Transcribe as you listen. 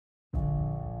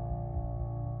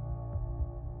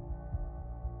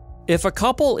If a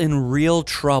couple in real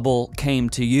trouble came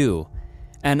to you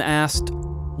and asked,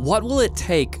 "What will it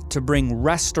take to bring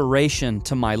restoration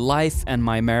to my life and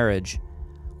my marriage?"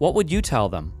 what would you tell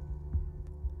them?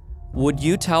 Would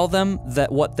you tell them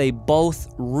that what they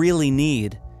both really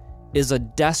need is a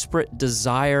desperate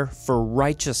desire for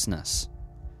righteousness?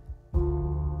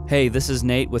 Hey, this is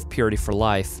Nate with Purity for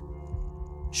Life.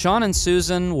 Sean and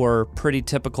Susan were pretty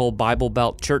typical Bible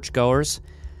Belt churchgoers.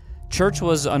 Church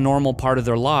was a normal part of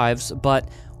their lives, but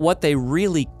what they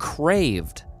really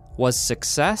craved was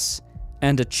success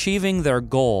and achieving their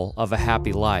goal of a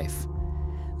happy life.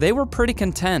 They were pretty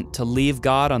content to leave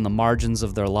God on the margins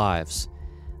of their lives.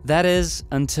 That is,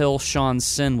 until Sean's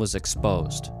sin was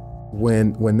exposed.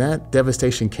 When that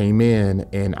devastation came in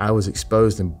and I was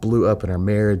exposed and blew up in our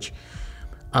marriage,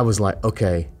 I was like,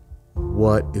 okay,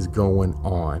 what is going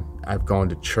on? I've gone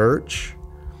to church.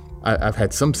 I've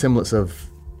had some semblance of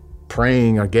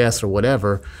praying, I guess, or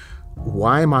whatever.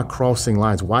 Why am I crossing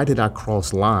lines? Why did I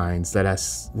cross lines that I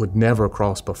would never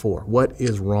cross before? What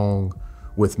is wrong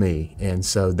with me? And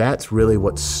so that's really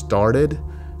what started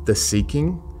the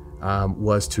seeking,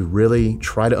 was to really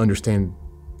try to understand,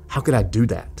 how could I do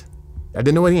that? I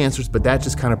didn't know any answers, but that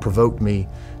just kind of provoked me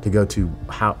to go to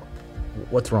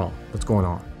what's wrong? What's going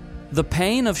on? The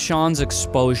pain of Sean's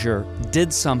exposure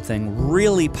did something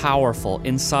really powerful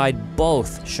inside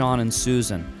both Sean and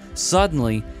Susan.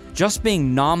 Suddenly, just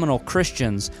being nominal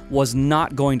Christians was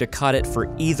not going to cut it for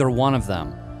either one of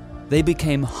them. They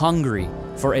became hungry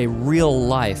for a real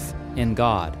life in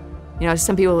God. You know,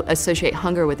 some people associate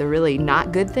hunger with a really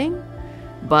not good thing,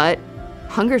 but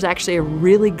hunger is actually a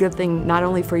really good thing, not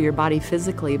only for your body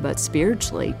physically, but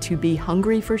spiritually. To be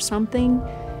hungry for something,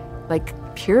 like,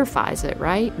 purifies it,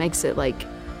 right? Makes it, like,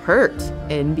 hurt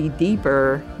and be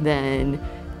deeper than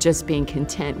just being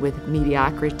content with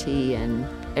mediocrity and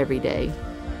every day.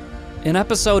 In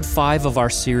episode 5 of our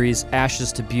series,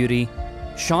 Ashes to Beauty,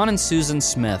 Sean and Susan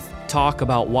Smith talk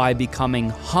about why becoming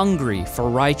hungry for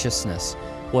righteousness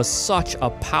was such a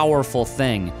powerful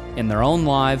thing in their own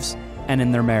lives and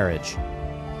in their marriage.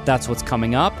 That's what's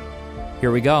coming up.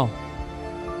 Here we go.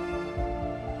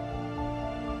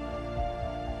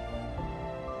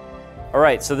 All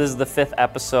right, so this is the 5th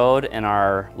episode in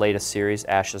our latest series,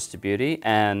 Ashes to Beauty,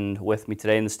 and with me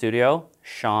today in the studio,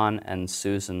 Sean and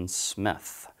Susan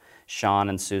Smith. Sean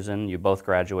and Susan, you both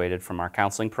graduated from our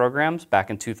counseling programs back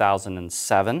in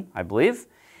 2007, I believe,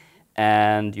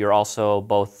 and you're also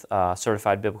both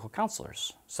certified biblical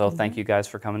counselors. So Thank you guys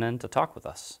for coming in to talk with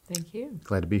us. Thank you.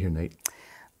 Glad to be here, Nate.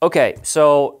 Okay,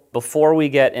 so before we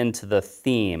get into the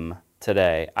theme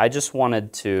today, I just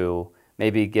wanted to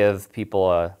maybe give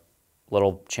people a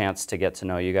little chance to get to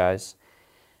know you guys.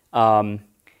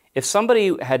 If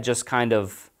somebody had just kind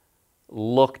of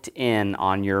looked in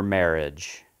on your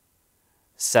marriage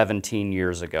 17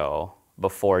 years ago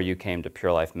before you came to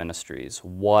Pure Life Ministries,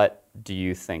 what do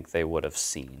you think they would have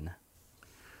seen?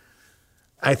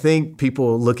 I think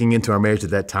people looking into our marriage at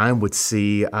that time would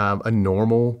see a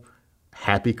normal,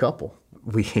 happy couple.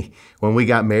 When we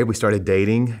got married, we started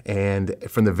dating, and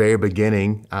from the very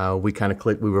beginning, we kind of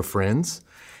clicked. We were friends.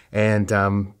 And,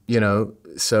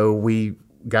 so we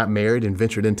got married and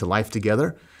ventured into life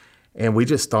together. And we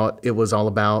just thought it was all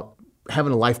about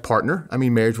having a life partner. I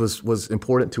mean, marriage was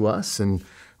important to us. And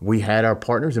we had our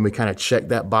partners, and we kind of checked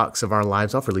that box of our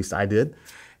lives off, or at least I did.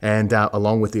 And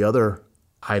along with the other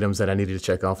items that I needed to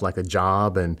check off, like a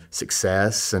job and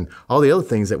success and all the other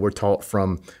things that we're taught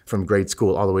from grade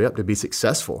school all the way up to be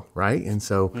successful, right? And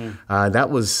so that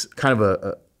was kind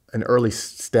of an early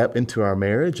step into our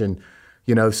marriage. And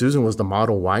Susan was the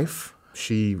model wife.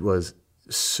 She was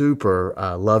super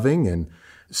loving and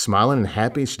smiling and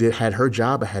happy. She had her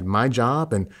job, I had my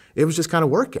job, and it was just kind of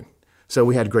working. So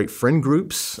we had great friend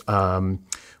groups.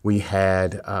 We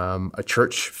had a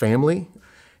church family.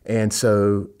 And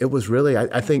so it was really,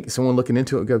 I think someone looking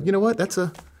into it would go, you know what, that's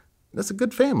a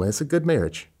good family. It's a good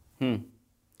marriage.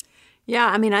 Yeah,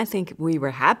 I mean, I think we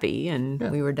were happy, and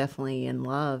we were definitely in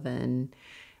love, and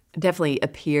definitely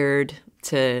appeared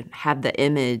to have the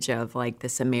image of like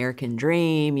this American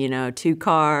dream, 2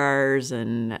 cars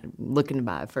and looking to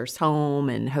buy a first home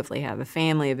and hopefully have a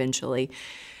family eventually.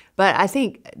 But I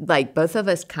think like both of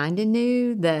us kind of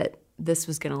knew that this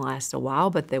was going to last a while,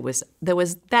 but there was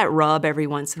that rub every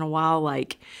once in a while,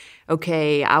 like,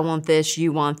 okay, I want this,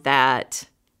 you want that.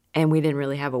 And we didn't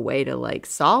really have a way to like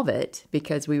solve it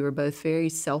because we were both very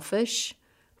selfish,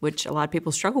 which a lot of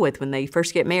people struggle with when they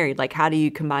first get married. Like, how do you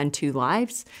combine 2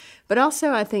 lives? But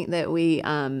also I think that we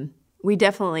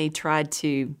definitely tried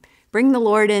to bring the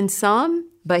Lord in some,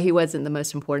 but he wasn't the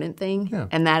most important thing. Yeah.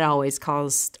 And that always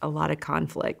caused a lot of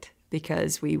conflict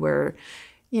because we were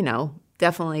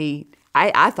definitely,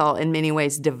 I thought in many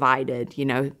ways divided.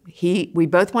 We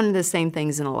both wanted the same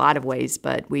things in a lot of ways,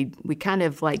 but we kind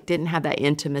of like didn't have that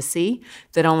intimacy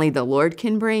that only the Lord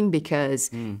can bring, because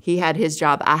he had his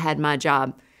job, I had my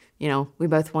job. We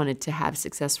both wanted to have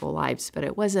successful lives, but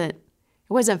it wasn't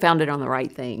founded on the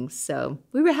right things. So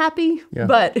we were happy,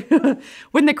 but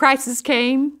when the crisis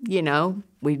came,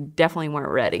 we definitely weren't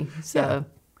ready. So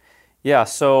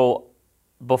so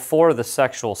before the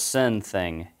sexual sin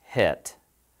thing hit,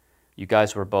 you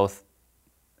guys were both,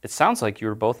 it sounds like you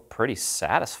were both pretty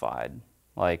satisfied.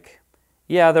 Like,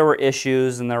 yeah, there were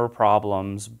issues and there were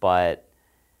problems, but,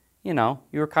 you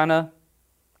were kind of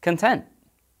content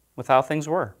with how things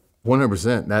were.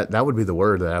 100%. That would be the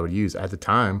word that I would use at the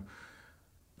time.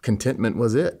 Contentment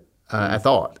was it. I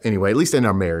thought, anyway, at least in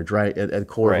our marriage, right? At the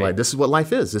core of life, this is what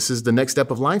life is. This is the next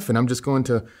step of life, and I'm just going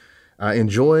to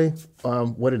enjoy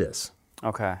what it is.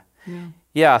 Okay.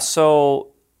 Yeah, so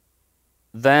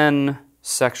then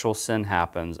sexual sin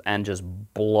happens and just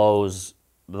blows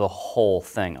the whole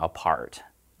thing apart.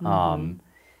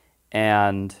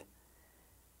 And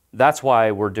that's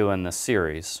why we're doing this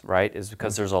series, right? Is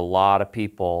because there's a lot of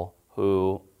people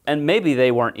who, and maybe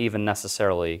they weren't even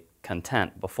necessarily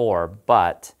content before,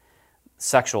 but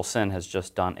sexual sin has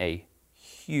just done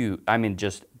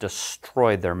just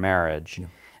destroyed their marriage. Yeah.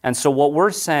 And so what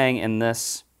we're saying in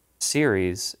this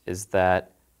series is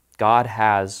that God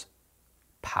has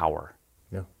power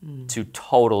to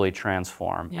totally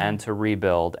transform and to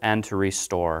rebuild and to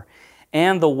restore.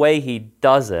 And the way he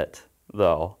does it,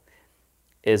 though,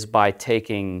 is by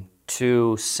taking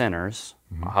two sinners,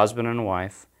 a husband and a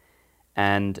wife,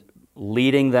 and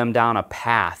leading them down a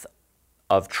path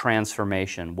of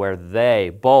transformation where they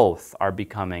both are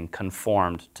becoming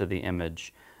conformed to the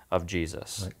image of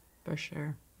Jesus. Right. For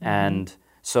sure. And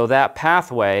so that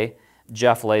pathway,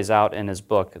 Jeff lays out in his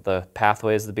book, the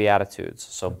pathway is the Beatitudes.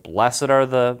 So blessed are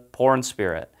the poor in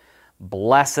spirit.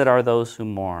 Blessed are those who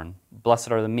mourn.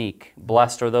 Blessed are the meek.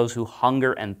 Blessed are those who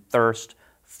hunger and thirst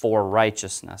for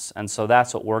righteousness. And so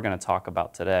that's what we're going to talk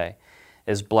about today,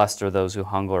 is blessed are those who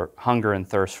hunger and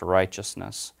thirst for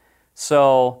righteousness.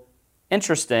 So,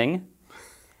 interesting,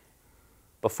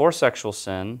 before sexual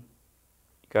sin,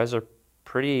 you guys are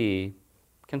pretty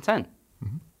content,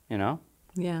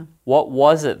 Yeah. What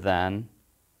was it then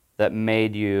that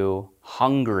made you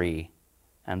hungry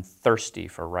and thirsty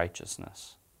for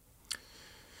righteousness?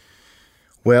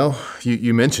 Well,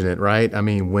 you mentioned it, right? I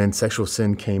mean, when sexual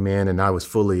sin came in and I was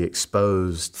fully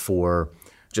exposed for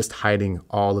just hiding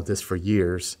all of this for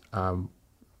years, I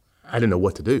didn't know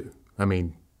what to do. I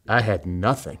mean, I had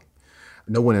nothing.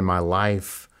 No one in my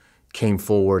life came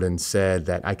forward and said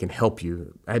that I can help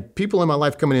you. I had people in my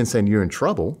life coming in saying, you're in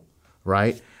trouble,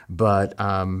 right? But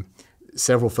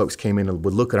several folks came in and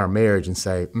would look at our marriage and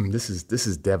say, this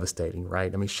is devastating,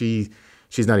 right? I mean, she's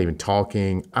not even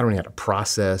talking. I don't even have to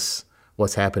process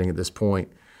what's happening at this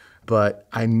point. But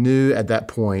I knew at that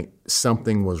point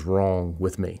something was wrong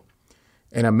with me.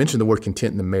 And I mentioned the word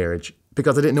content in the marriage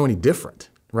because I didn't know any different,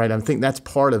 right? I think that's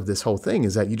part of this whole thing,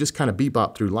 is that you just kind of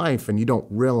bebop through life and you don't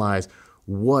realize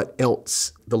what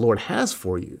else the Lord has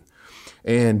for you.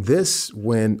 And this,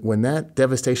 when that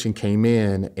devastation came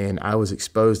in and I was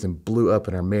exposed and blew up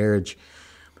in our marriage,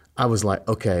 I was like,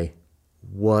 okay,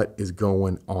 what is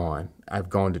going on? I've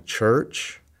gone to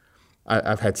church.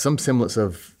 I've had some semblance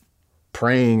of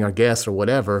praying, I guess, or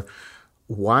whatever.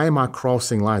 Why am I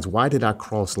crossing lines? Why did I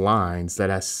cross lines that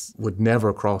I would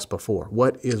never cross before?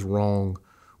 What is wrong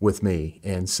with me?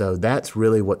 And so that's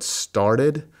really what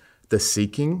started the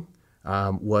seeking,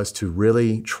 was to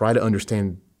really try to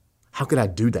understand, how could I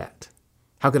do that?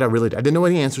 How could I really do? I didn't know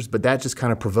any answers, but that just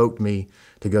kind of provoked me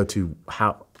to go to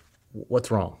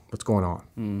what's wrong? What's going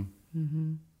on?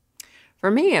 Mm-hmm.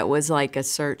 For me, it was like a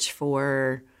search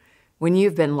for, when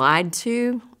you've been lied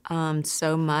to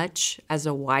so much as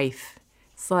a wife,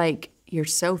 it's like you're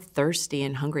so thirsty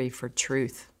and hungry for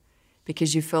truth,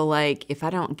 because you feel like, if I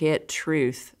don't get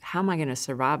truth, how am I going to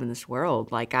survive in this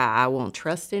world? Like, I won't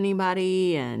trust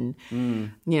anybody, and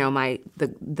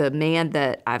the man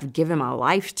that I've given my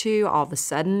life to all of a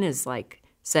sudden is like,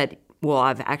 said, well,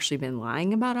 I've actually been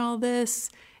lying about all this.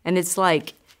 And it's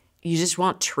like, you just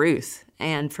want truth.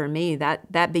 And for me,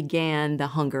 that began the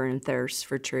hunger and thirst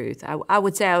for truth. I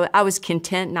would say I was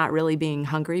content not really being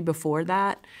hungry before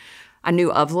that. I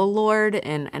knew of the Lord,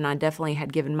 and I definitely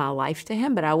had given my life to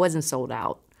him, but I wasn't sold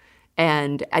out.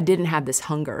 And I didn't have this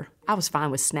hunger. I was fine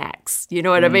with snacks. You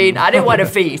know what I mean? I didn't want to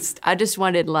feast. I just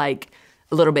wanted like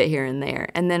a little bit here and there.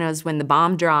 And then it was when the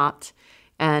bomb dropped,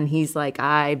 and he's like,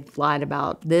 I lied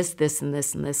about this, this, and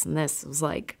this, and this, and this. It was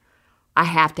like, I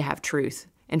have to have truth.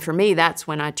 And for me, that's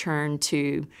when I turned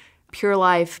to Pure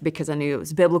Life because I knew it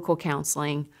was biblical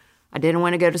counseling. I didn't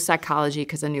want to go to psychology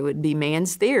because I knew it would be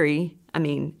man's theory. I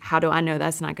mean, how do I know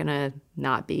that's not going to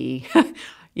not be,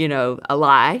 a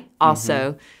lie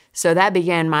also? So that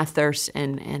began my thirst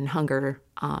and hunger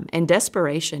and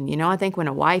desperation. I think when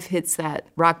a wife hits that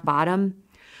rock bottom,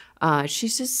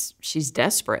 she's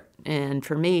desperate. And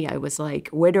for me, I was like,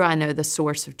 where do I know the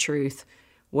source of truth?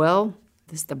 Well,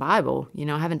 this is the Bible.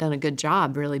 I haven't done a good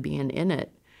job really being in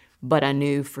it, but I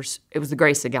knew it was the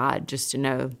grace of God just to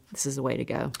know this is the way to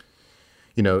go.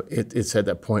 It's at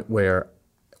that point where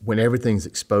when everything's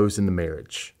exposed in the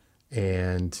marriage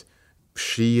and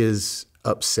she is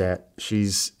upset,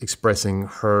 she's expressing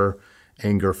her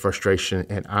anger, frustration,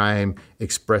 and I'm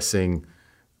expressing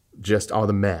just all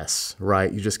the mess,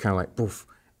 right? You're just kind of like, poof,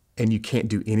 and you can't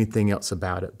do anything else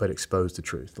about it but expose the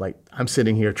truth. Like I'm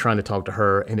sitting here trying to talk to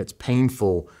her, and it's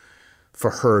painful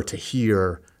for her to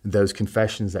hear those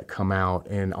confessions that come out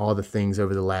and all the things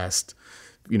over the last,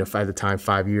 at the time,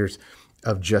 5 years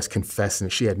of just confessing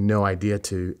that she had no idea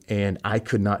to, and I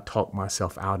could not talk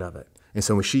myself out of it. And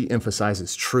so when she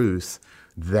emphasizes truth,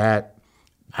 that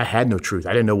I had no truth.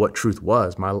 I didn't know what truth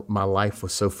was. My life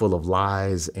was so full of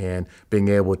lies, and being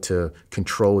able to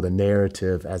control the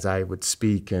narrative as I would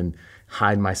speak and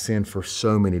hide my sin for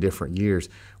so many different years.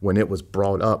 When it was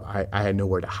brought up, I had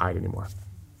nowhere to hide anymore.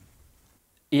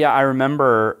 Yeah, I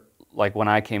remember like when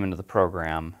I came into the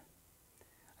program,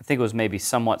 I think it was maybe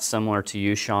somewhat similar to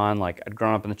you, Sean. Like I'd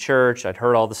grown up in the church, I'd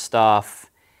heard all the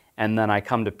stuff, and then I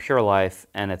come to Pure Life,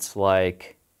 and it's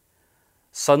like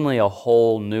suddenly a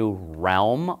whole new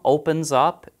realm opens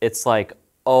up. It's like,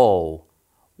 oh,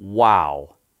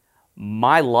 wow,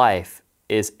 my life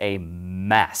is a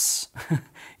mess,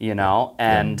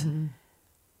 and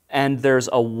there's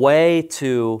a way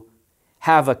to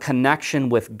have a connection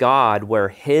with God where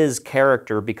His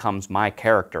character becomes my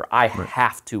character. I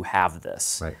have to have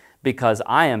this because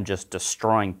I am just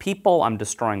destroying people, I'm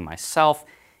destroying myself.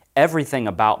 Everything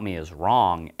about me is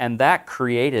wrong. And that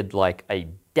created like a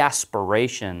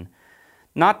desperation,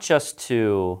 not just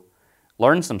to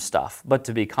learn some stuff, but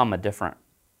to become a different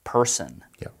person,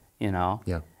 Yeah.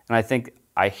 And I think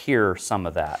I hear some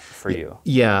of that for you.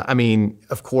 Yeah, I mean,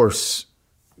 of course,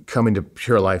 coming to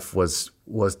Pure Life was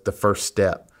the first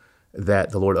step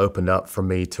that the Lord opened up for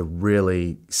me to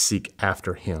really seek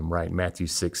after Him, right? Matthew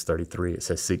 6:33, it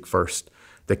says, seek first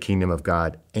the kingdom of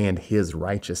God and His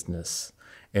righteousness,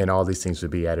 and all these things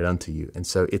would be added unto you. And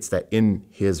so it's that in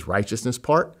His righteousness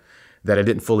part that I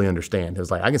didn't fully understand. It was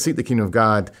like, I can seek the kingdom of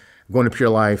God. I'm going to Pure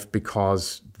Life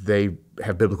because they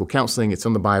have biblical counseling. It's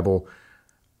in the Bible.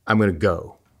 I'm going to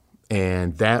go.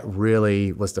 And that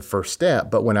really was the first step.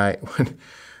 But when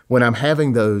I'm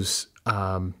having those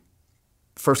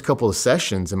first couple of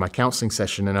sessions in my counseling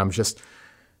session, and I'm just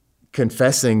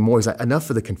confessing more, is like, enough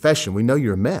for the confession. We know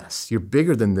you're a mess. You're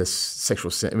bigger than this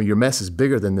sexual sin. I mean, your mess is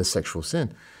bigger than this sexual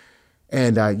sin.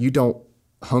 And you don't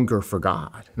hunger for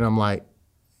God. And I'm like,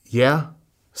 yeah,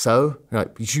 so? You're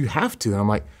like, but you have to. And I'm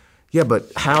like, yeah,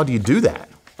 but how do you do that?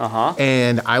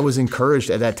 And I was encouraged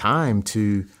at that time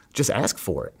to just ask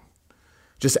for it.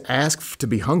 Just ask to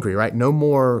be hungry, right? No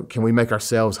more can we make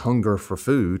ourselves hunger for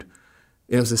food.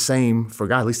 It was the same for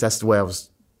God. At least that's the way I was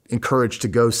encouraged to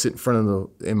go sit in front of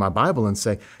in my Bible and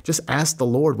say, just ask the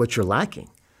Lord what you're lacking.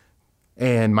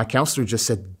 And my counselor just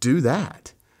said, do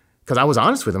that. Because I was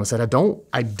honest with him. I said,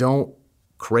 I don't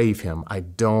crave Him. I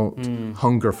don't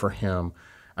hunger for Him.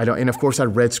 I don't. And of course, I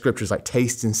read scriptures like,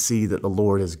 taste and see that the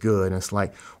Lord is good. And it's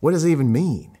like, what does it even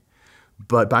mean?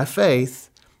 But by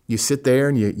faith, you sit there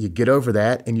and you get over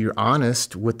that, and you're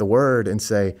honest with the Word and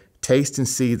say, taste and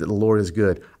see that the Lord is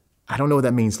good. I don't know what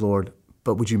that means, Lord,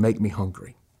 but would you make me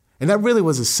hungry? And that really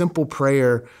was a simple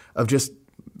prayer of just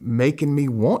making me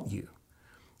want you.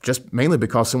 Just mainly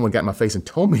because someone got in my face and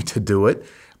told me to do it.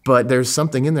 But there's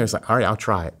something in there. It's like, all right, I'll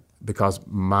try it. Because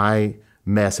my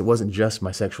mess, it wasn't just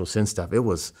my sexual sin stuff.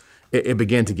 It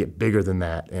began to get bigger than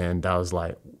that. And I was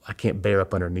like, I can't bear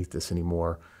up underneath this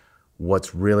anymore.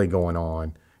 What's really going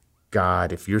on?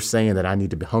 God, if you're saying that I need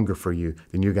to be hungry for you,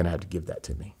 then you're going to have to give that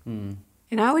to me.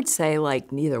 And I would say,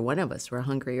 like, neither one of us were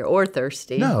hungry or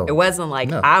thirsty. No. It wasn't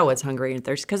like I was hungry and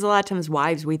thirsty. Because a lot of times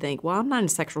wives, we think, well, I'm not in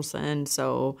sexual sin,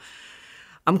 so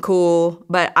I'm cool.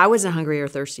 But I wasn't hungry or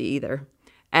thirsty either.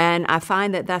 And I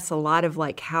find that that's a lot of,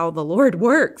 like, how the Lord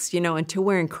works. Until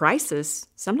we're in crisis,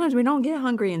 sometimes we don't get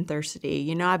hungry and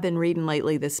thirsty. I've been reading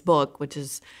lately this book, which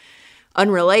is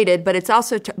unrelated, but it's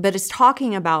also but it's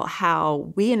talking about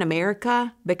how we in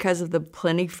America, because of the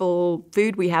plentiful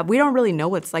food we have, we don't really know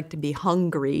what it's like to be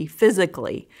hungry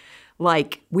physically.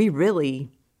 Like, we really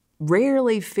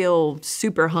rarely feel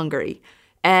super hungry.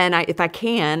 And if I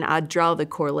can, I draw the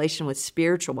correlation with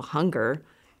spiritual hunger.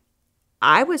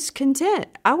 I was content.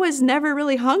 I was never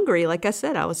really hungry. Like I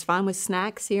said, I was fine with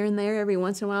snacks here and there every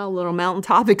once in a while. A little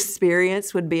mountaintop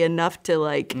experience would be enough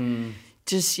to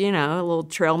just, a little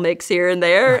trail mix here and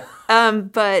there.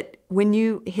 But when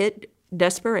you hit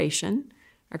desperation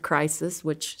or crisis,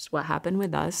 which is what happened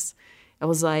with us, it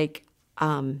was like,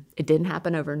 it didn't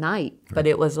happen overnight, but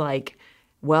it was like,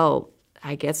 well,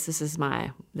 I guess this is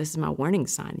my warning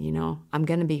sign, I'm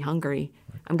going to be hungry.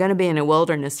 I'm going to be in a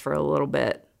wilderness for a little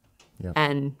bit. Yep.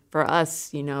 And for us,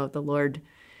 the Lord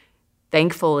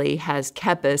thankfully has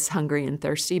kept us hungry and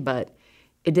thirsty, but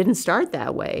it didn't start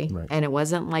that way. Right. And it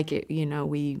wasn't like it,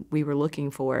 we were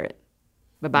looking for it.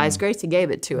 But by His grace, He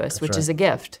gave it to us, That's which right. is a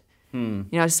gift.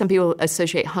 Some people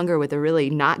associate hunger with a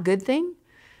really not good thing.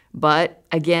 But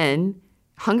again,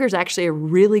 hunger is actually a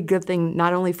really good thing,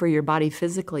 not only for your body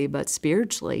physically, but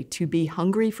spiritually. To be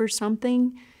hungry for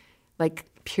something, like,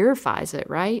 purifies it,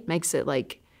 right? Makes it,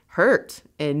 like, hurt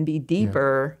and be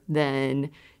deeper than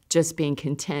just being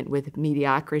content with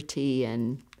mediocrity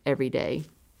and every day.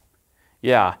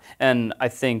 Yeah, and I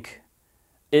think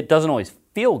it doesn't always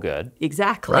feel good.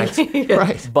 Exactly. Right.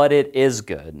 Right. But it is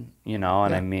good, and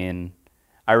I mean,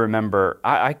 I remember,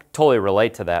 I totally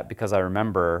relate to that because I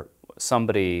remember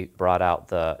somebody brought out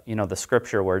the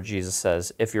scripture where Jesus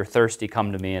says, if you're thirsty,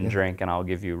 come to me and drink and I'll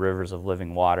give you rivers of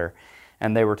living water.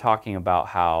 And they were talking about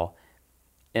how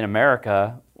in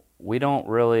America, we don't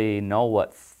really know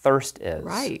what thirst is.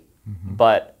 Right.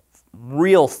 But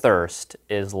real thirst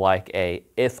is like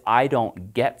if I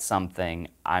don't get something,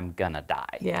 I'm gonna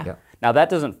die. Yeah. Yeah. Now that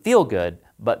doesn't feel good,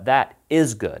 but that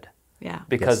is good. Yeah.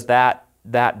 Because that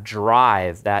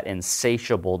drive, that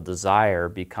insatiable desire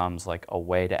becomes like a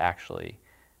way to actually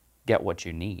get what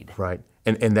you need. Right.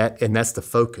 And that's the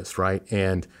focus, right?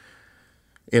 And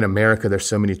in America, there's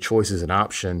so many choices and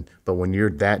options, but when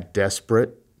you're that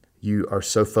desperate, you are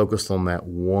so focused on that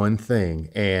one thing.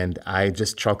 And I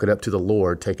just chalk it up to the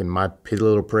Lord, taking my petty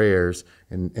little prayers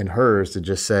and hers to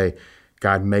just say,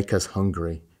 God, make us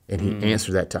hungry. And He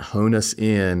answered that to hone us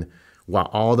in while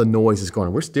all the noise is going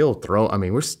on. We're still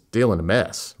we're still in a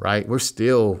mess, right? We're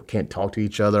still can't talk to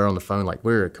each other on the phone. Like,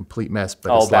 we're a complete mess.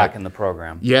 But All it's back like, in the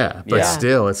program. yeah, but Yeah.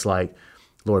 still it's like,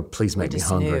 Lord, please make me just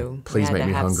hungry. knew we Please had make to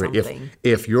me have hungry. something.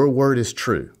 If your word is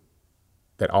true,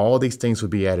 that all these things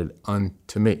would be added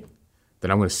unto me,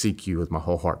 then I'm going to seek you with my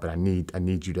whole heart. But I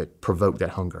need you to provoke that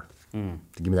hunger, to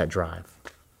give me that drive.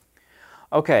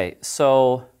 Okay,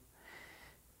 so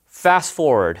fast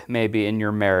forward maybe in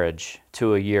your marriage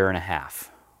to a year and a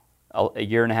half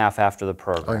after the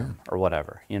program or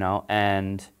whatever,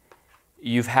 and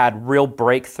you've had real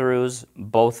breakthroughs,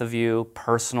 both of you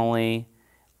personally,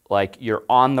 like you're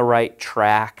on the right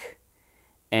track,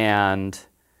 and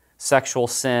sexual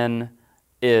sin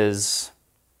is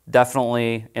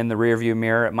definitely in the rearview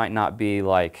mirror. It might not be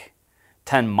like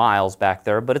 10 miles back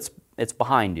there, but it's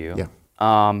behind you.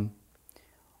 Yeah.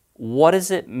 What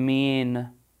does it mean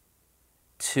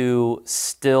to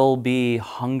still be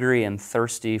hungry and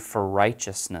thirsty for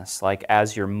righteousness, like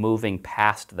as you're moving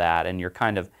past that and you're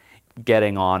kind of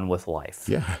getting on with life?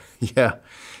 Yeah.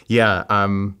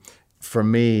 For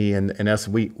me and us,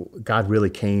 God really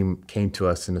came to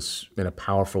us in a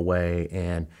powerful way.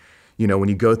 And when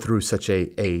you go through such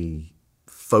a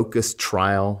focused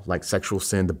trial like sexual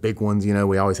sin, the big ones,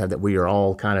 we always have that. We are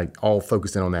all all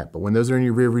focused in on that. But when those are in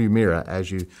your rearview mirror, as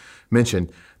you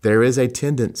mentioned, there is a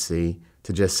tendency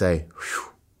to just say,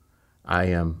 whew,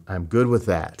 I'm good with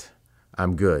that.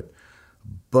 I'm good.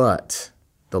 But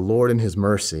the Lord in His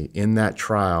mercy in that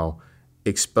trial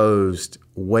exposed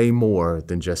way more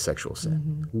than just sexual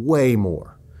sin, way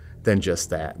more than just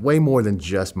that, way more than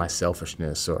just my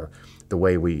selfishness or the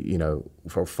way we,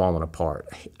 were falling apart.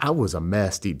 I was a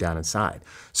mess deep down inside.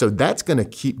 So that's going to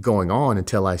keep going on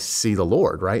until I see the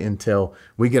Lord, right? Until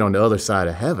we get on the other side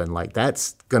of heaven. Like,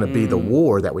 that's going to be the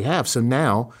war that we have. So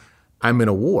now I'm in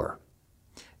a war.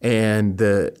 And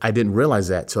I didn't realize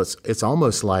that. So it's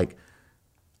almost like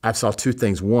I saw two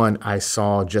things. One, I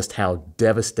saw just how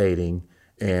devastating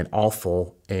and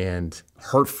awful and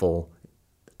hurtful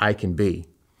I can be.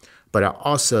 But I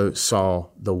also saw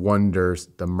the wonders,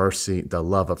 the mercy, the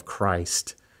love of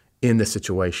Christ in the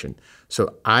situation.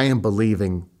 So I am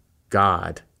believing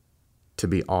God to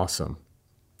be awesome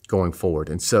going forward.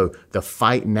 And so the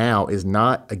fight now is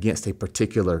not against a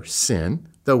particular sin,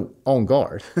 though on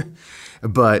guard,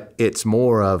 but it's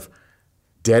more of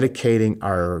dedicating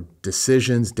our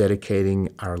decisions, dedicating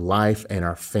our life and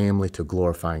our family to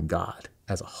glorifying God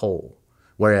as a whole.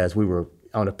 Whereas we were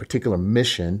on a particular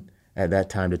mission at that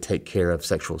time to take care of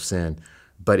sexual sin,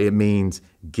 but it means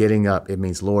getting up. It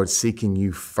means, Lord, seeking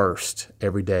you first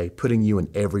every day, putting you in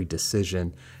every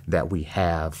decision that we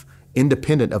have,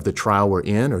 independent of the trial we're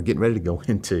in or getting ready to go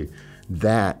into.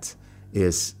 That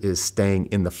is staying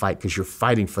in the fight, because you're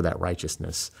fighting for that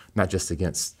righteousness, not just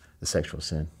against the sexual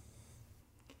sin.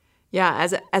 Yeah,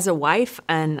 as a wife,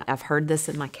 and I've heard this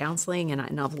in my counseling,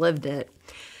 and I've lived it.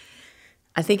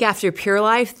 I think after Pure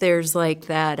Life, there's like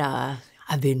that,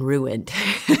 I've been ruined,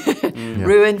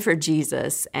 ruined for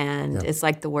Jesus. And it's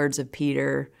like the words of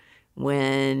Peter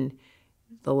when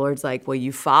the Lord's like, will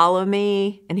you follow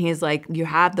me? And he's like, you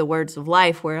have the words of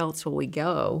life. Where else will we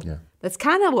go? Yeah. That's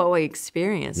kind of what we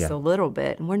experienced a little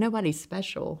bit. And we're nobody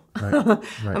special. Right. Right.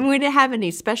 I mean, we didn't have any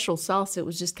special sauce. It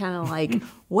was just kind of like,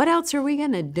 what else are we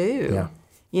going to do? Yeah.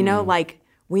 You know, like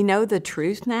we know the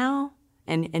truth now.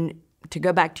 And to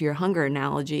go back to your hunger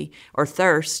analogy or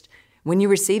thirst, when you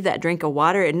receive that drink of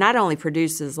water, it not only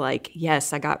produces like,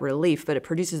 yes, I got relief, but it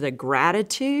produces a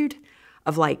gratitude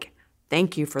of like,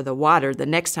 thank you for the water. The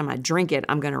next time I drink it,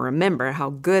 I'm going to remember how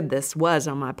good this was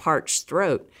on my parched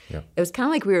throat. Yep. It was kind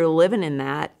of like we were living in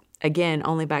that, again,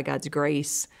 only by God's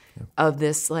grace, of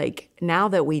this, like, now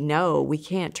that we know, we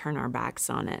can't turn our backs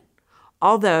on it.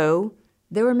 Although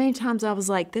there were many times I was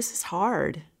like, this is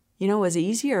hard. You know, it was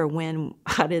easier when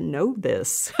I didn't know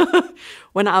this,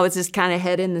 when I was just kind of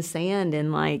head in the sand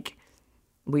and like,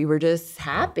 we were just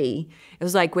happy. It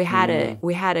was like we had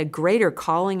a greater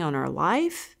calling on our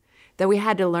life, that we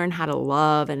had to learn how to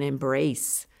love and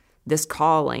embrace this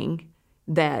calling,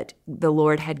 that the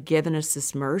Lord had given us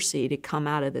this mercy to come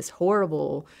out of this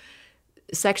horrible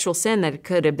sexual sin. That it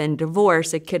could have been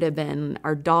divorce. It could have been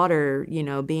our daughter, you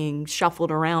know, being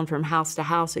shuffled around from house to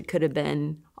house. It could have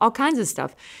been all kinds of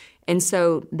stuff. And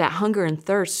so that hunger and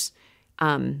thirst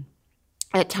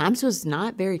at times was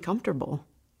not very comfortable.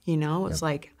 You know, it's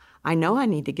like, I know I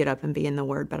need to get up and be in the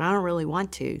Word, but I don't really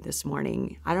want to this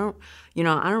morning. I don't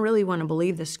really want to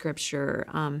believe the Scripture.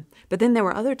 But then there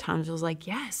were other times I was like,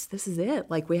 yes, this is it.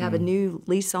 Like we have a new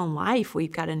lease on life.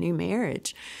 We've got a new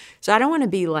marriage. So I don't want to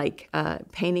be like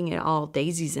painting it all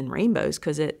daisies and rainbows,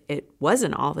 because it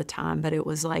wasn't all the time, but it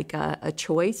was like a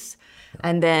choice.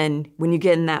 And then when you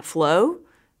get in that flow,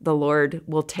 the Lord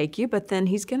will take you, but then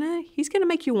He's gonna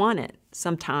make you want it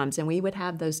sometimes. And we would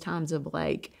have those times of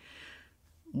like,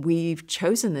 we've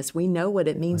chosen this. We know what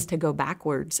it means to go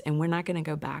backwards, and we're not going to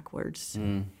go backwards.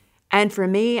 And for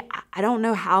me, I don't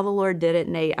know how the Lord did it,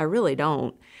 Nate. I really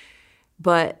don't.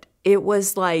 But it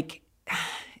was like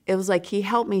He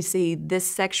helped me see this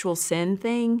sexual sin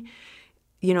thing.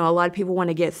 You know, a lot of people want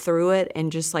to get through it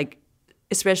and just like,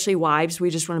 especially wives, we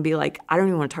just want to be like, I don't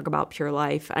even want to talk about Pure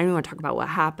Life. I don't even want to talk about what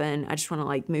happened. I just want to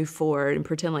like move forward and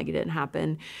pretend like it didn't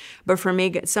happen. But for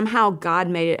me, somehow God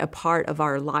made it a part of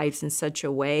our lives in such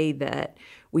a way that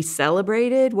we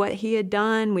celebrated what He had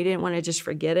done. We didn't want to just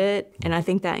forget it. And I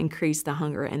think that increased the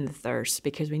hunger and the thirst,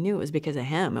 because we knew it was because of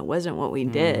Him. It wasn't what we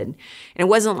did. And it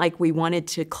wasn't like we wanted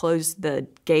to close the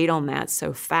gate on that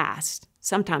so fast.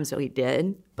 Sometimes we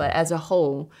did, but as a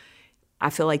whole, I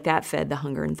feel like that fed the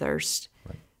hunger and thirst.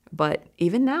 But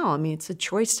even now, I mean, it's a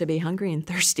choice to be hungry and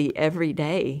thirsty every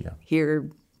day. Here,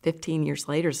 15 years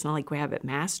later, it's not like we have it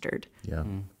mastered.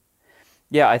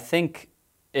 Yeah, I think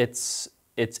it's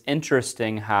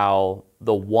interesting how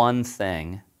the one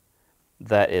thing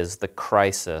that is the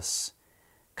crisis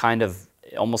kind of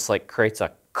almost like creates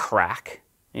a crack,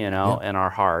 you know, in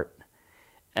our heart,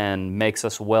 and makes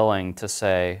us willing to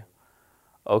say,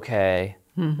 okay,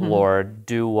 Lord,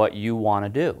 do what you want to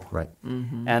do. Right.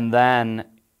 And then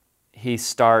He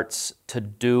starts to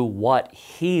do what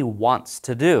He wants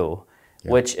to do,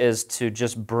 which is to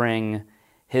just bring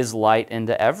His light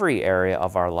into every area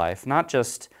of our life. Not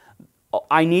just,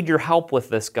 I need your help with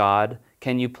this, God.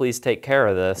 Can you please take care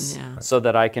of this so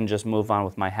that I can just move on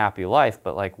with my happy life?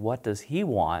 But like, what does He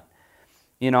want?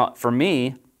 You know, for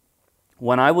me,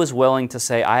 when I was willing to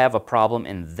say, I have a problem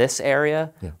in this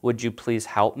area, would you please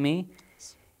help me?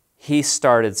 He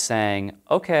started saying,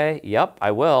 okay, yep, I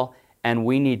will. And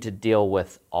we need to deal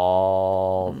with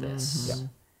all this.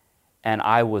 And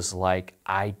I was like,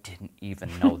 I didn't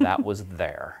even know that was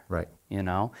there. Right. You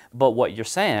know? But what you're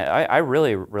saying, I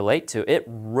really relate to. It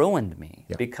ruined me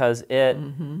because it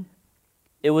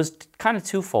was kind of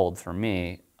twofold for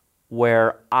me,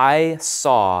 where I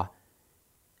saw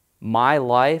my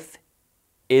life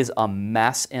is a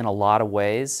mess in a lot of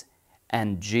ways,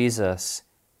 and Jesus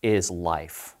is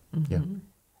life.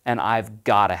 And I've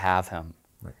got to have Him.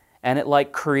 And it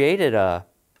like created a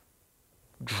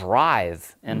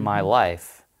drive in my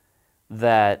life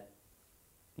that,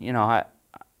 you know,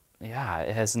 it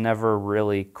has never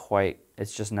really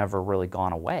it's just never really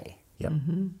gone away. Yeah.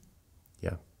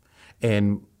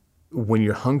 And when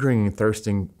you're hungering and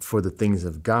thirsting for the things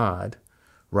of God,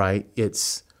 right,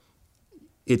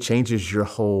 it changes your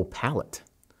whole palate.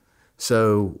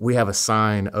 So we have a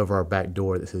sign over our back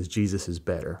door that says Jesus is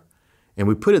better. And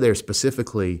we put it there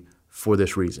specifically for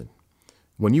this reason.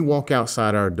 When you walk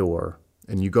outside our door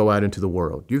and you go out into the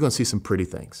world, you're going to see some pretty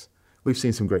things. We've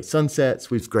seen some great sunsets.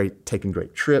 We've taken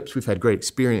great trips. We've had great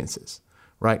experiences,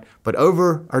 right? But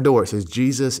over our door, it says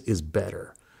Jesus is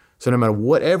better. So no matter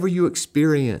whatever you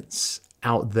experience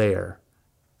out there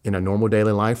in a normal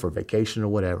daily life or vacation or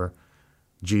whatever,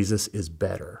 Jesus is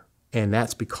better. And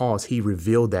that's because he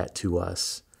revealed that to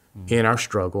us in our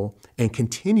struggle and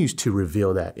continues to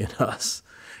reveal that in us.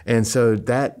 And so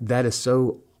that is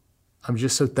so, I'm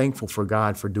just so thankful for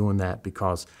God for doing that,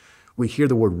 because we hear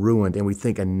the word ruined and we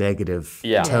think a negative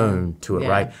tone to it,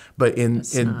 right? But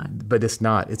but it's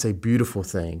not. It's a beautiful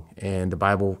thing. And the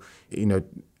Bible,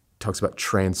 talks about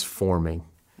transforming.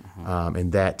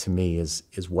 And that to me is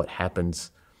what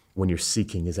happens when you're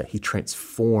seeking, is that he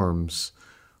transforms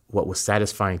what was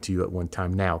satisfying to you at one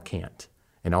time now can't.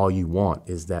 And all you want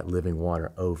is that living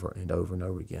water over and over and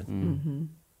over again. Mm-hmm.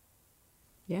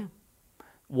 Yeah.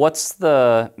 What's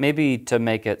maybe to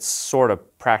make it sort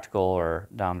of practical or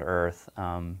down to earth,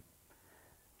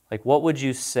 what would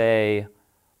you say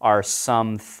are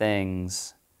some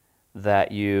things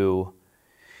that you,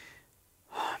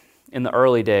 in the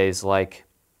early days,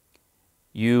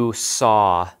 you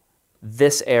saw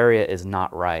this area is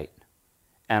not right,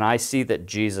 and I see that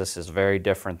Jesus is very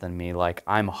different than me.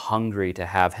 I'm hungry to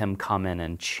have him come in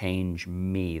and change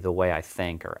me, the way I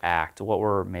think or act. What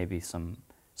were maybe some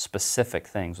specific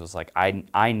things? Was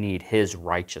I need his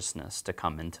righteousness to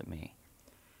come into me?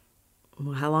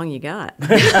 Well, how long you got?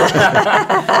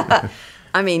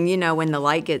 I mean, when the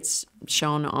light gets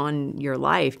shown on your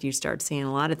life, you start seeing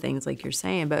a lot of things like you're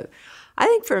saying. But I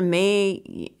think for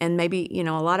me, and maybe, a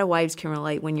lot of wives can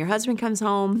relate, when your husband comes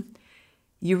home,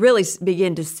 you really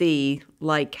begin to see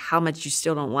how much you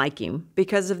still don't like him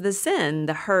because of the sin,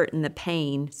 the hurt, and the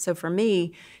pain. So for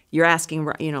me, you're asking,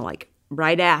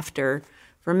 right after.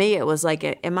 For me, it was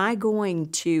am I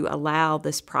going to allow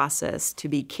this process to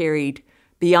be carried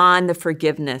beyond the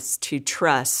forgiveness, to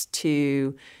trust,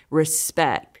 to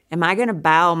respect? Am I going to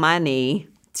bow my knee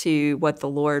to what the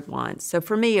Lord wants? So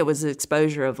for me, it was an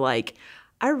exposure of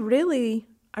I really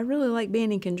like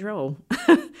being in control,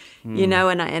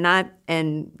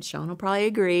 and Sean will probably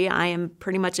agree. I am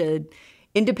pretty much a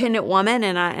independent woman,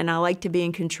 and I like to be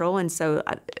in control. And so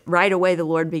right away, the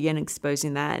Lord began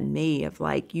exposing that in me of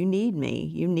you need me,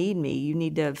 you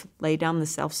need to lay down the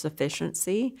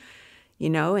self-sufficiency,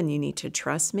 and you need to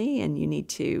trust me, and you need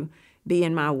to be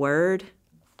in my word.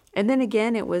 And then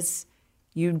again, it was,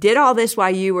 you did all this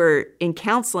while you were in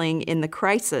counseling in the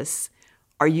crisis.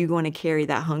 Are you going to carry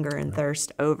that hunger and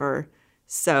thirst over?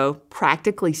 So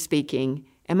practically speaking,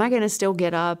 am I going to still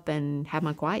get up and have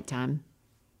my quiet time?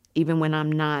 Even when I'm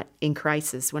not in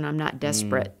crisis, when I'm not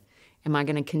desperate? Am I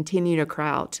going to continue to cry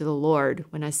out to the Lord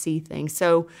when I see things?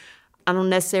 So I don't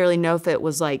necessarily know if it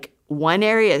was one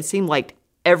area. It seemed like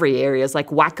every area is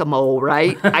like whack-a-mole,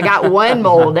 right? I got one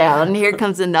mole down, and here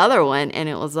comes another one. And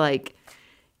it was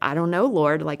I don't know,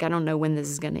 Lord. I don't know when this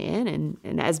is going to end.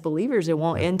 And as believers, it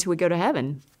won't end till we go to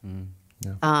heaven.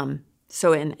 Yeah.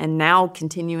 So now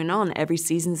continuing on, every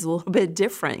season's a little bit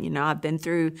different. I've been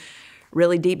through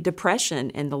really deep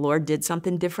depression, and the Lord did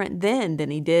something different then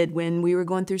than he did when we were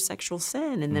going through sexual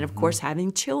sin. And then, of course,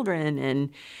 having children, and,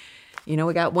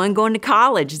 we got one going to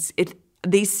college.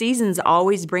 These seasons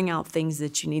always bring out things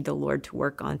that you need the Lord to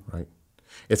work on. Right.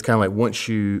 It's kind of once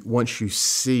you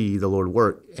see the Lord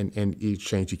work and you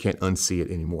change, you can't unsee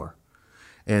it anymore.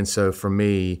 And so for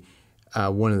me,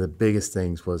 one of the biggest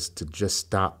things was to just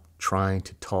stop trying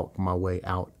to talk my way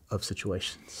out of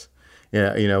situations.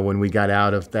 Yeah, when we got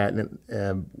out of that,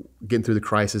 getting through the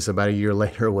crisis about a year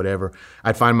later or whatever,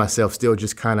 I'd find myself still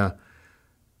just kind of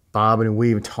bobbing and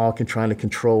weaving, talking, trying to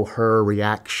control her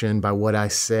reaction by what I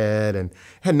said, and it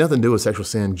had nothing to do with sexual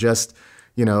sin. Just,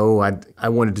 I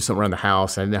wanted to do something around the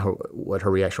house. I didn't know what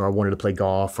her reaction was. I wanted to play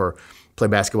golf or play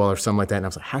basketball or something like that, and I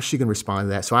was like, how's she going to respond to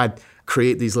that? So I'd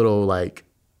create these little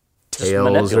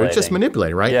tales or just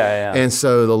manipulating, right? Yeah. And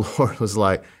so the Lord was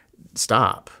like,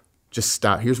 stop. Just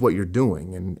stop. Here's what you're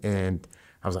doing. And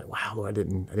I was like, wow, Lord, I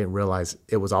didn't realize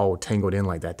it was all tangled in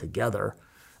like that together.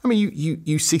 I mean,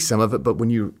 you see some of it, but when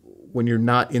you're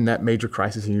not in that major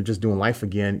crisis and you're just doing life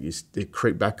again, it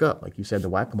creep back up, like you said, the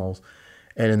whack-a-moles.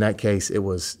 And in that case, it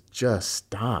was just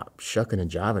stop shucking and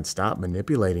jiving, stop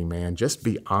manipulating, man. Just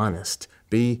be honest,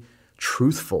 be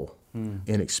truthful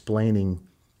in explaining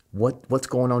what's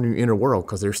going on in your inner world,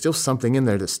 because there's still something in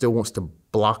there that still wants to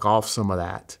block off some of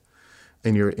that.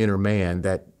 in your inner man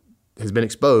that has been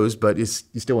exposed, but you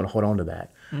still want to hold on to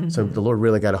that. Mm-hmm. So the Lord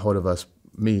really got a hold of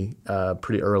me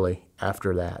pretty early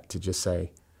after that to just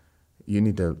say, you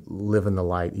need to live in the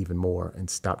light even more and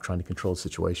stop trying to control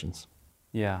situations.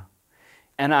 Yeah.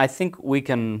 And I think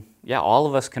all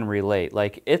of us can relate.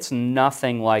 Like, it's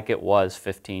nothing like it was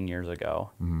 15 years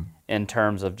ago in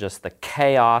terms of just the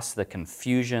chaos, the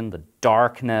confusion, the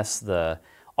darkness,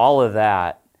 all of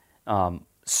that.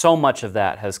 So much of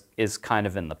that is kind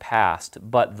of in the past.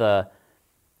 But the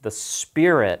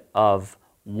spirit of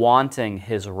wanting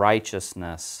His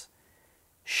righteousness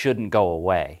shouldn't go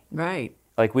away. Right.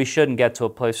 Like, we shouldn't get to a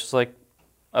place just like,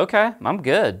 okay, I'm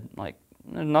good. Like,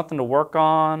 there's nothing to work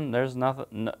on. There's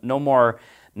nothing, no more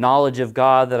knowledge of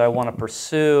God that I want to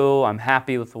pursue. I'm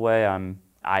happy with the way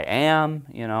I am.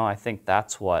 You know, I think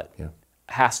that's what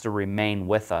has to remain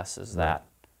with us is that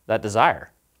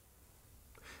desire.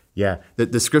 Yeah,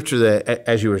 the scripture that,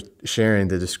 as you were sharing,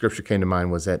 the scripture came to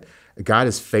mind was that God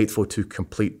is faithful to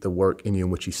complete the work in you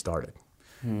in which He started.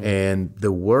 And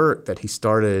the work that He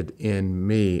started in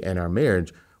me and our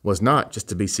marriage was not just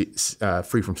to be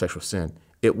free from sexual sin.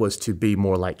 It was to be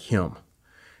more like Him.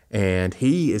 And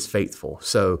He is faithful.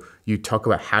 So you talk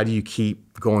about how do you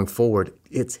keep going forward.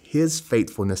 It's His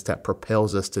faithfulness that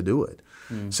propels us to do it.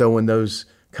 So when those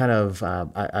kind of,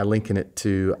 I liken it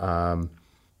to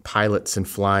pilots and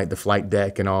the flight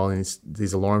deck and all, and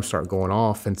these alarms start going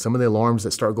off. And some of the alarms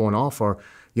that start going off are,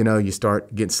 you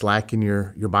start getting slack in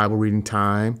your Bible reading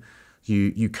time.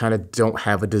 You kind of don't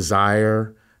have a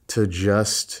desire to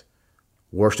just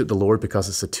worship the Lord because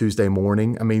it's a Tuesday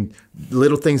morning. I mean,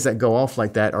 little things that go off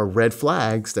like that are red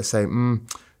flags that say,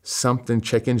 something,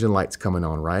 check engine light's coming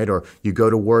on, right? Or you go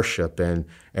to worship and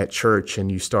at church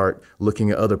and you start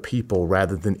looking at other people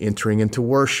rather than entering into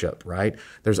worship, right?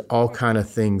 There's all kind of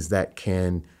things that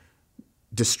can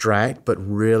distract, but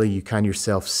really you kind of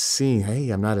yourself seeing, hey,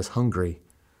 I'm not as hungry.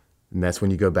 And that's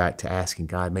when you go back to asking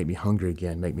God, make me hungry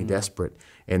again, make me desperate.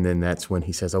 And then that's when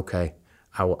He says, okay,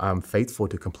 I'm faithful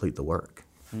to complete the work.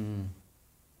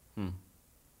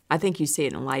 I think you see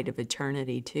it in light of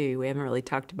eternity, too. We haven't really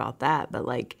talked about that, but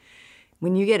like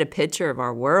when you get a picture of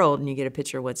our world and you get a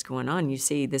picture of what's going on, you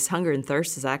see this hunger and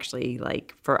thirst is actually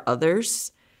like for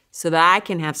others so that I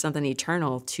can have something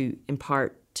eternal to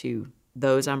impart to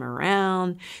those I'm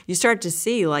around. You start to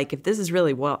see, like, if this is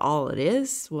really what all it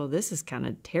is, well, this is kind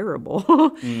of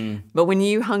terrible. But when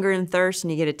you hunger and thirst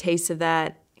and you get a taste of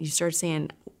that, you start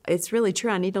saying, it's really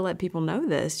true. I need to let people know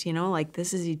this, like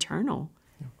this is eternal.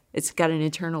 It's got an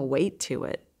eternal weight to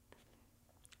it.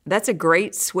 That's a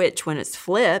great switch when it's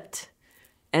flipped,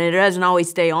 and it doesn't always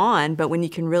stay on, but when you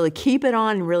can really keep it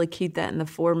on and really keep that in the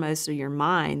foremost of your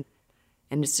mind,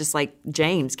 and it's just like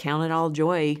James, count it all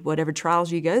joy, whatever trials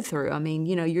you go through. I mean,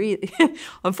 you're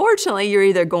unfortunately, you're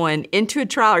either going into a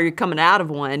trial or you're coming out of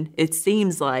one, it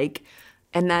seems like,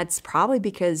 and that's probably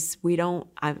because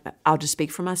I'll just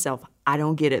speak for myself, I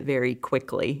don't get it very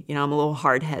quickly. I'm a little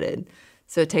hard-headed.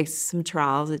 So it takes some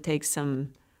trials. It takes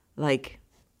some,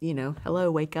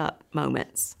 hello, wake up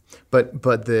moments. But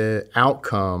the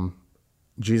outcome,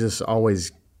 Jesus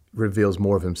always reveals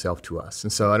more of Himself to us,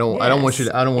 and so I don't want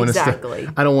us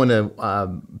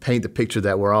to paint the picture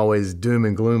that we're always doom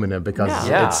and gloom in it because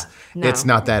it's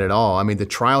not that at all. I mean, the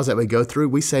trials that we go through,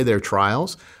 we say they're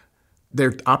trials.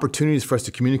 They're opportunities for us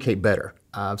to communicate better.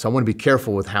 So I want to be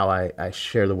careful with how I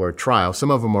share the word trial.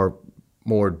 Some of them are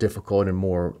more difficult and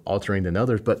more altering than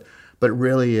others, but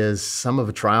really is some of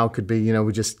a trial could be,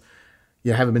 we just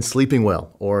haven't been sleeping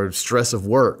well, or stress of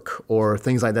work, or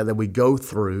things like that we go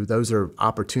through. Those are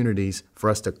opportunities for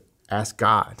us to ask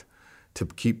God to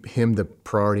keep Him the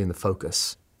priority and the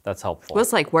focus. That's helpful. Well,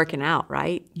 it's like working out,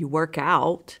 right? You work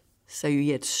out so you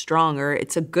get stronger.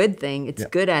 It's a good thing. It's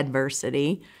good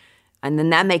adversity. And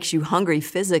then that makes you hungry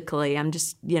physically. I'm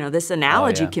just, this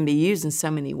analogy can be used in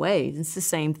so many ways. It's the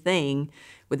same thing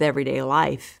with everyday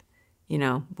life.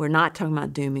 We're not talking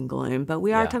about doom and gloom, but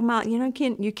we are talking about,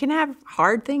 you can have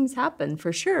hard things happen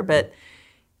for sure. But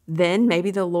then maybe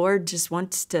the Lord just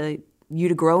wants you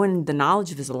to grow in the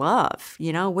knowledge of His love.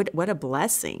 What a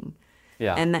blessing.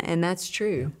 Yeah. And that's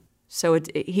true. So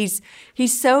He's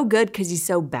so good because He's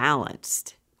so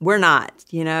balanced. We're not,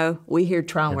 we hear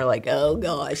trial and we're like, oh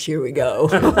gosh, here we go.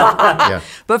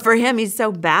 But for Him, He's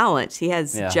so balanced. He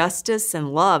has justice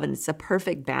and love, and it's a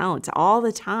perfect balance all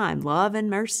the time, love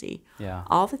and mercy,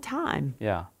 all the time.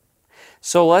 Yeah.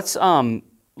 So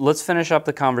let's finish up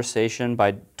the conversation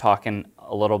by talking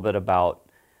a little bit about,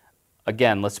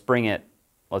 again, let's bring it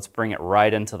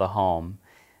right into the home.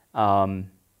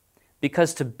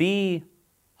 Because to be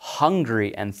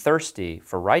hungry and thirsty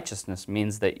for righteousness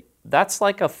means that that's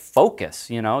like a focus,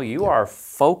 You are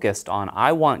focused on,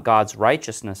 I want God's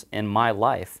righteousness in my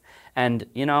life. And,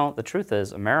 the truth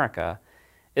is, America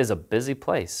is a busy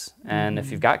place. And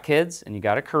if you've got kids and you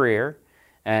got a career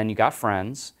and you got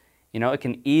friends, it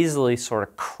can easily sort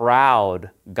of crowd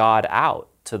God out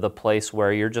to the place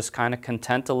where you're just kind of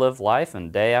content to live life,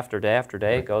 and day after day after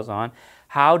day it goes on.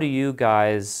 How do you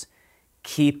guys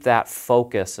keep that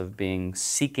focus of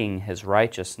seeking His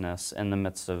righteousness in the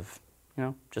midst of,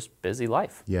 just busy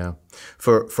life? Yeah.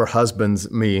 For husbands,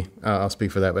 I'll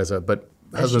speak for that, but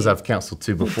husbands I've counseled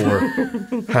to before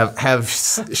have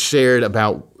shared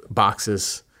about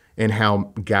boxes and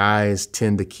how guys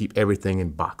tend to keep everything in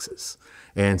boxes.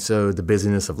 And so the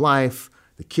busyness of life,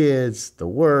 the kids, the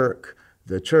work,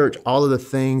 the church, all of the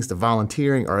things, the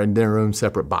volunteering are in their own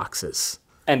separate boxes.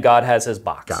 And God has His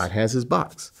box. God has His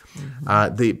box.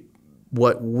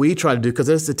 What we try to do, because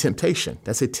that's a temptation.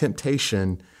 That's a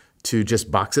temptation to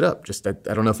just box it up.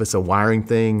 I don't know if it's a wiring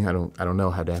thing. I don't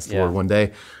know how to ask the Lord one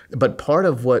day. But part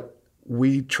of what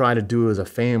we try to do as a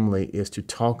family is to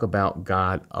talk about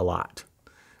God a lot.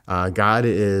 God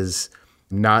is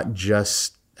not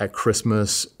just at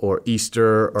Christmas or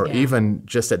Easter or even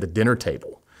just at the dinner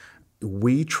table.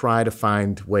 We try to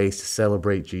find ways to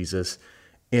celebrate Jesus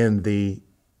in the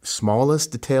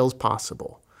smallest details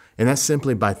possible. And that's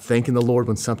simply by thanking the Lord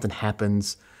when something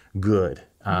happens good.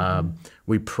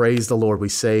 We praise the Lord. We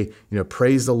say,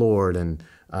 praise the Lord. And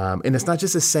it's not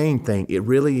just a saying thing. It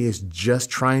really is just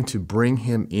trying to bring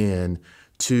Him in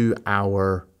to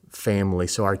our family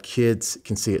so our kids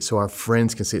can see it, so our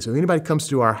friends can see it. So if anybody comes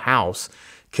to our house,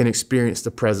 can experience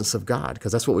the presence of God,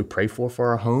 because that's what we pray for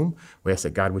our home. We ask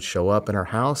that God would show up in our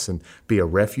house and be a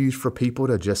refuge for people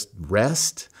to just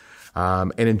rest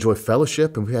and enjoy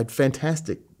fellowship. And we had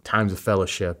fantastic times of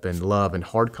fellowship and love and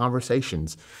hard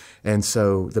conversations. And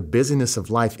so the busyness of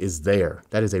life is there.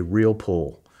 That is a real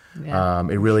pull. Yeah,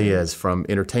 it really is. From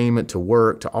entertainment to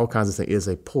work to all kinds of things, it is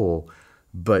a pull.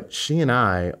 But she and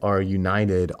I are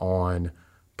united on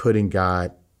putting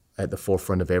God at the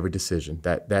forefront of every decision.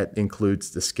 That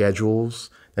includes the schedules,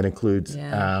 that includes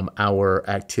our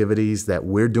activities that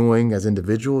we're doing as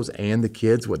individuals and the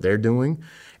kids, what they're doing,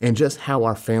 and just how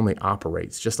our family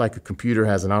operates. Just like a computer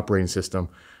has an operating system,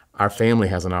 our family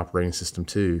has an operating system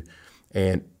too.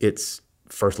 And its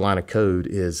first line of code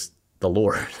is the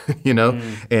Lord,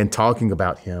 and talking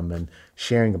about Him and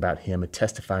sharing about Him and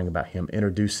testifying about Him,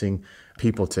 introducing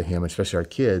people to Him, especially our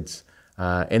kids.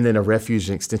 And then a refuge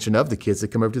and extension of the kids that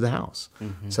come over to the house.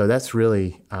 So that's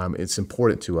really, it's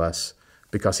important to us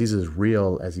because He's as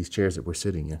real as these chairs that we're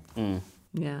sitting in.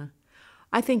 Yeah.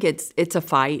 I think it's a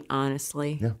fight,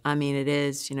 honestly. Yeah. I mean, it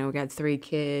is. We got 3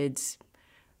 kids,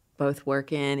 both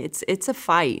working. It's a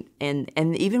fight. And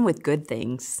even with good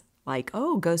things, like,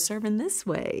 go serve in this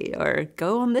way or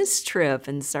go on this trip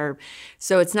and serve.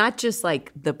 So it's not just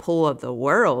like the pull of the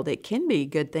world. It can be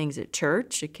good things at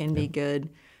church. It can be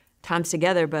good times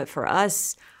together. But for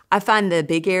us, I find the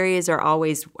big areas are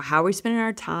always how are we spending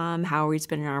our time, how are we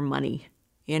spending our money,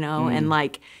 and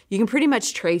like you can pretty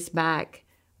much trace back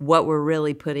what we're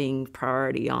really putting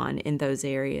priority on in those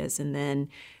areas. And then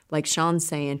like Sean's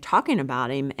saying, talking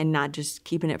about Him and not just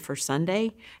keeping it for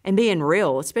Sunday and being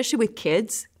real, especially with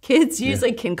kids. Kids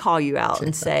usually can call you out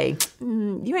and say,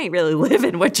 you ain't really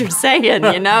living what you're saying,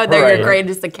 They're your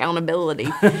greatest accountability.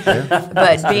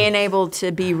 But being able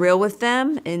to be real with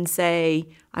them and say,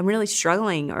 I'm really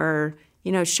struggling, or,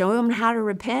 show them how to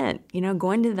repent,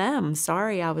 going to them.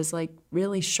 Sorry, I was like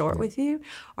really short with you,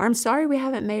 or I'm sorry we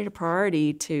haven't made it a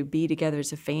priority to be together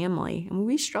as a family. And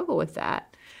we struggle with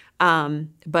that.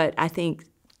 But I think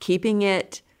keeping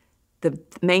it, the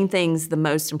main things, the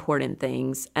most important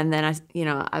things. And then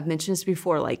I've mentioned this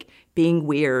before, like being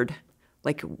weird.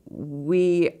 Like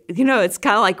it's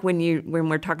kind of like when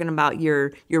we're talking about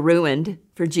you're ruined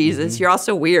for Jesus, you're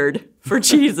also weird for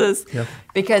Jesus.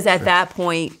 Because at that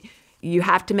point, you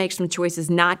have to make some choices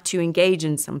not to engage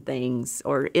in some things,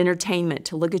 or entertainment,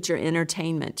 to look at your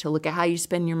entertainment, to look at how you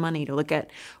spend your money, to look at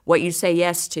what you say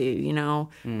yes to,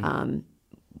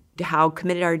 how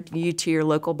committed are you to your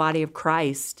local body of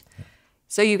Christ.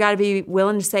 So you got to be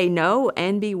willing to say no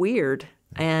and be weird.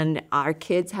 And our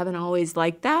kids haven't always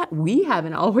liked that. We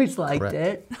haven't always liked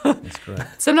it. That's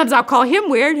correct. Sometimes I'll call him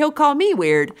weird. He'll call me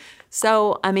weird.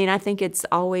 So, I think it's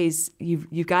always,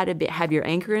 you've got to have your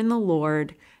anchor in the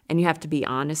Lord, and you have to be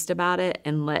honest about it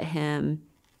and let Him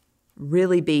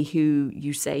really be who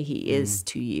you say He is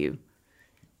to you.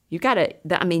 You got to,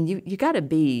 you got to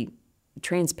be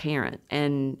transparent.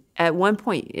 And at one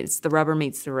point, it's the rubber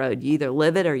meets the road. You either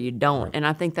live it or you don't. And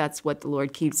I think that's what the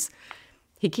Lord keeps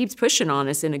pushing on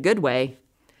us in a good way.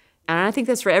 And I think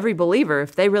that's for every believer.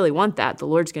 If they really want that, the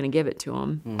Lord's going to give it to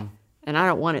them. And I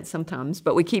don't want it sometimes,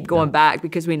 but we keep going back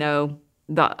because we know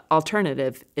the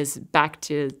alternative is back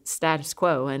to status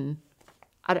quo, and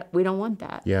we don't want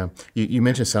that. Yeah. You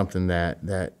mentioned something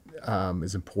that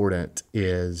is important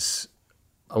is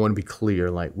I want to be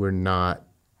clear, like we're not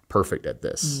perfect at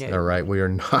this, No. all right? We are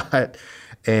not,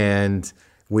 and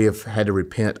we have had to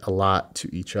repent a lot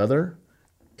to each other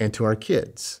and to our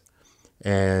kids.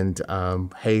 And,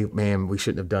 hey, man, we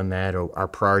shouldn't have done that, or our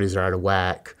priorities are out of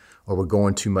whack, or we're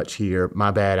going too much here.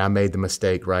 My bad, I made the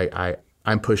mistake, right?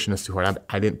 I'm pushing us too hard.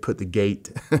 I didn't put the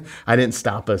gate. I didn't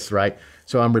stop us, right?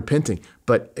 So I'm repenting.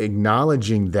 But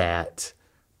acknowledging that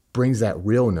brings that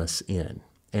realness in.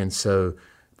 And so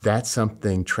that's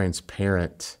something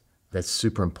transparent that's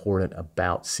super important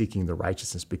about seeking the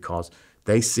righteousness, because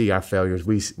they see our failures.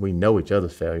 We know each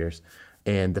other's failures.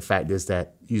 And the fact is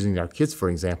that, using our kids,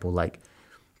 for example, like,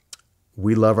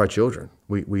 we love our children.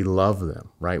 We love them,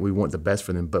 right? We want the best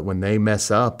for them. But when they mess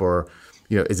up, or,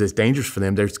 is it dangerous for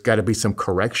them, there's got to be some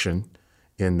correction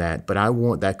in that. But I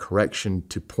want that correction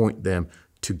to point them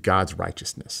to God's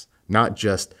righteousness, not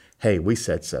just, hey, we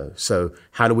said so. So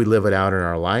how do we live it out in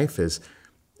our life is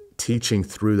teaching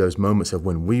through those moments of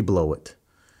when we blow it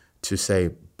to say,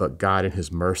 but God in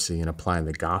his mercy, and applying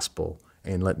the gospel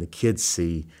and letting the kids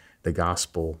see the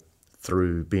gospel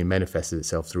through being manifested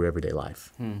itself through everyday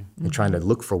life, and trying to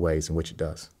look for ways in which it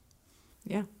does.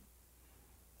 Yeah.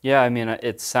 Yeah, I mean,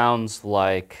 it sounds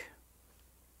like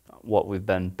what we've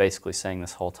been basically saying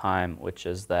this whole time, which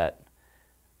is that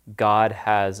God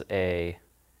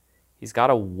he's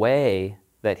got a way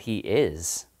that he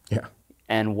is. Yeah.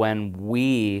 And when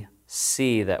we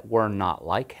see that we're not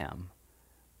like him,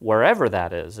 wherever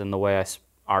that is, in the way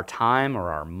our time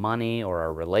or our money or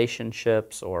our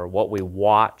relationships or what we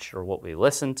watch or what we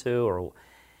listen to,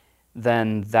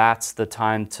 then that's the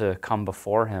time to come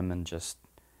before him and just,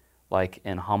 like,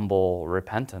 in humble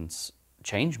repentance,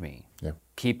 change me. Yeah.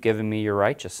 Keep giving me your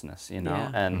righteousness,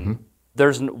 Yeah. And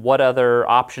what other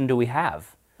option do we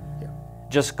have? Yeah.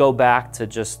 Just go back to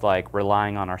just like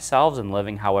relying on ourselves and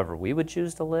living however we would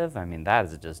choose to live? I mean, that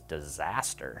is just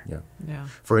disaster. Yeah. Yeah.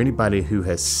 For anybody who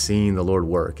has seen the Lord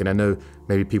work, and I know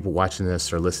maybe people watching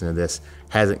this or listening to this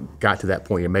hasn't got to that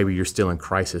point yet. Maybe you're still in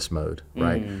crisis mode,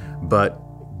 right? But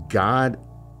God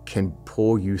can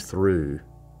pull you through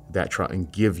that trial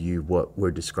and give you what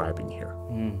we're describing here.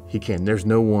 He can. There's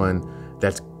no one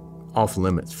that's off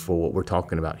limits for what we're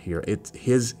talking about here. It's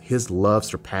his love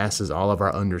surpasses all of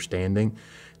our understanding,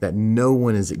 that no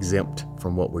one is exempt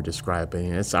from what we're describing.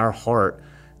 And it's our heart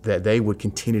that they would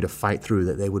continue to fight through,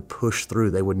 that they would push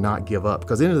through, they would not give up.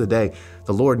 Because at the end of the day,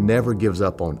 the Lord never gives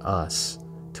up on us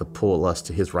to pull us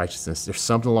to his righteousness. There's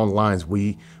something along the lines,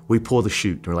 we pull the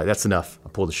chute, and we're like, that's enough, I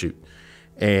pull the chute.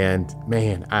 And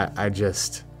man, I'm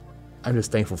just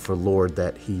thankful for the Lord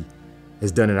that he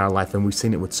has done in our life. And we've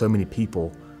seen it with so many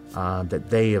people, that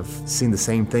they have seen the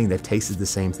same thing, they've tasted the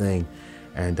same thing,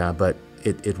 and but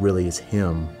it really is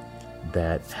him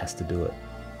that has to do it,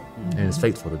 and is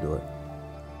faithful to do it.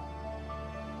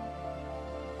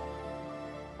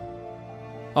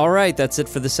 All right, that's it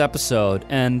for this episode.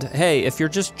 And hey, if you're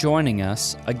just joining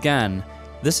us, again,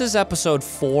 this is episode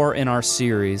 4 in our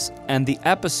series, and the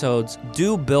episodes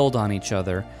do build on each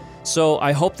other. So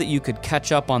I hope that you could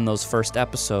catch up on those first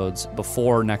episodes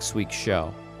before next week's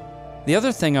show. The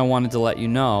other thing I wanted to let you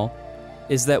know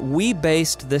is that we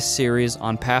based this series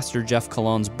on Pastor Jeff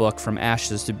Cologne's book, From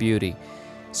Ashes to Beauty.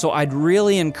 So I'd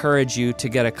really encourage you to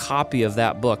get a copy of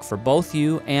that book for both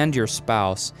you and your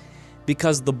spouse,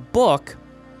 because the book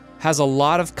has a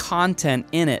lot of content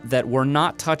in it that we're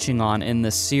not touching on in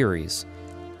this series.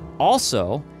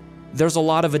 Also, there's a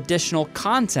lot of additional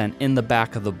content in the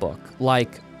back of the book,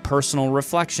 like personal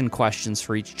reflection questions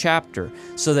for each chapter,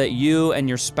 so that you and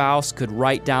your spouse could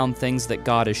write down things that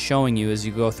God is showing you as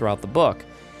you go throughout the book.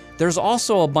 There's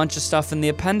also a bunch of stuff in the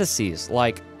appendices,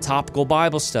 like topical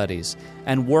Bible studies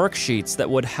and worksheets that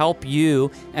would help you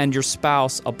and your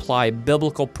spouse apply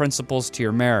biblical principles to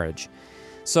your marriage.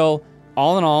 So,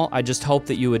 all in all, I just hope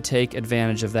that you would take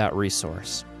advantage of that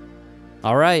resource.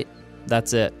 All right,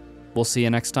 that's it. We'll see you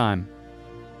next time.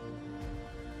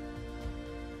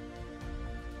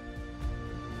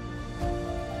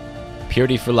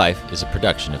 Purity for Life is a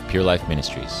production of Pure Life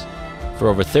Ministries. For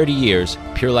over 30 years,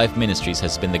 Pure Life Ministries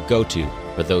has been the go-to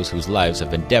for those whose lives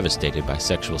have been devastated by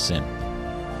sexual sin.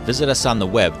 Visit us on the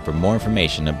web for more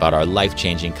information about our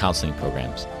life-changing counseling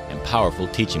programs and powerful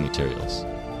teaching materials.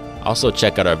 Also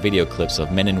check out our video clips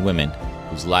of men and women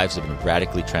whose lives have been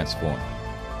radically transformed.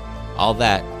 All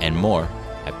that and more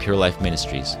at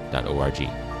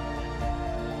purelifeministries.org.